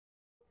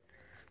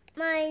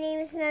My name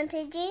is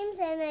Dante James,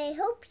 and I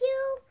hope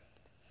you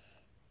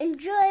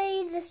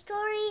enjoy the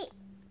story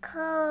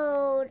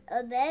called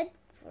A Bed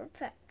for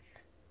Pets,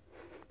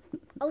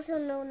 also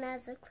known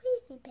as A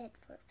Crazy Bed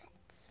for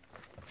Pets.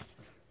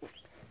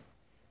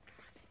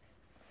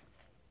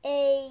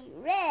 A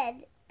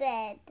red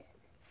bed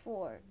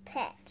for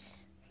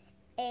pets.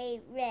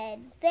 A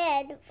red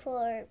bed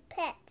for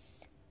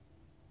pets.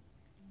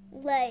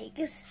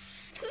 Legs.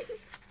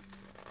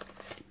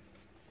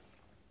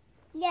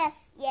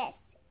 Yes,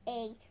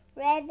 a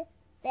red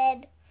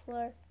bed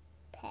for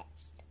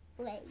pets.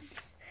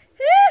 Legs.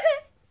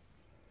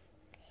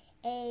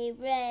 A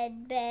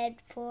red bed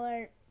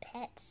for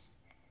pets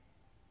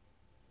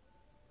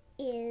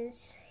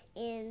is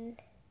in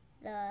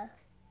the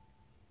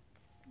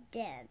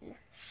den.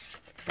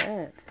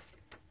 Good.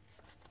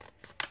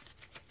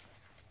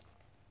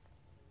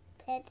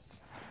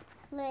 Pets'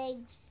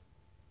 legs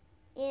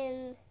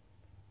in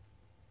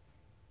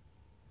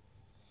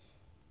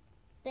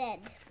bed.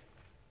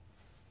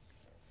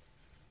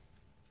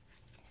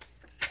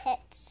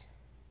 Pets'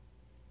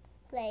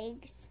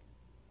 legs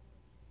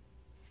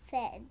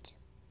fed.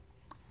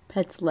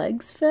 Pets'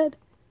 legs fed?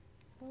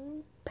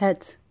 Mm.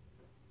 Pets.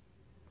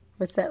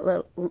 What's that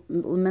little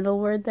middle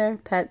word there?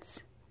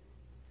 Pets.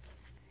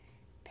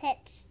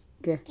 Pets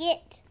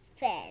Get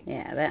fed.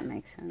 Yeah, that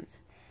makes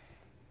sense.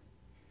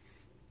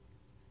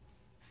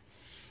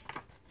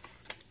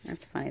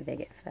 That's funny they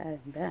get fed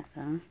in bed,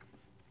 huh?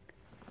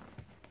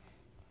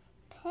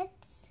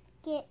 Pets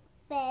get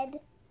fed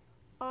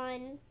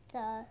on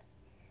the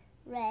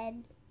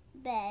red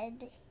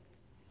bed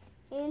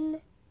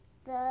in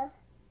the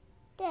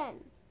den.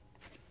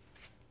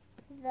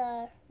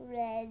 The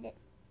red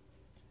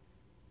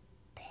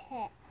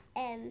pet.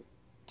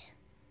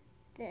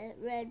 The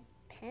red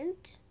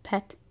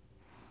pet.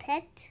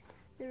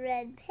 The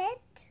red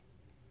pet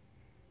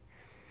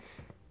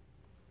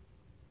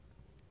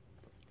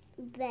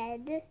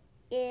bed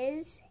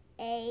is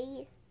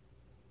a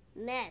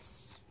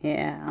mess.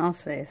 Yeah, I'll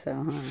say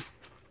so, huh?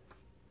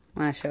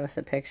 Want to show us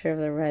a picture of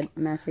the red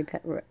messy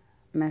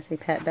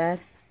pet bed?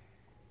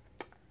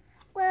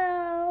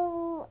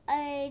 Well,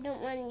 I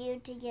don't want you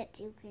to get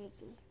too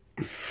crazy.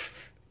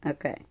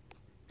 Okay.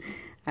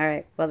 All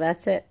right. Well,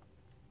 that's it.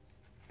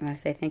 I want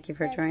to say thank you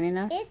for joining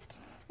us.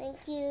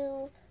 Thank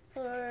you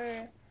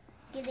for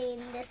getting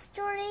this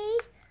story.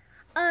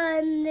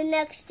 The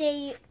next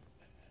day,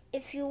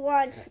 if you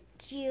want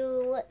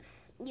to,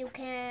 you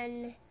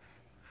can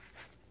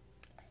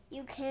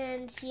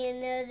see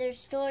another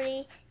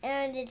story,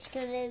 and it's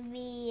gonna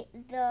be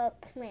The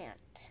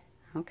Plant.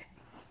 Okay.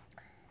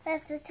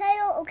 That's the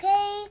title,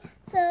 okay?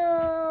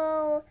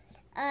 So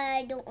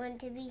I don't want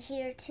to be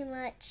here too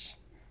much.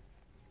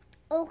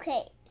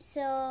 Okay,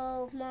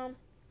 so Mom.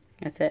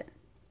 That's it.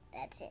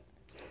 That's it.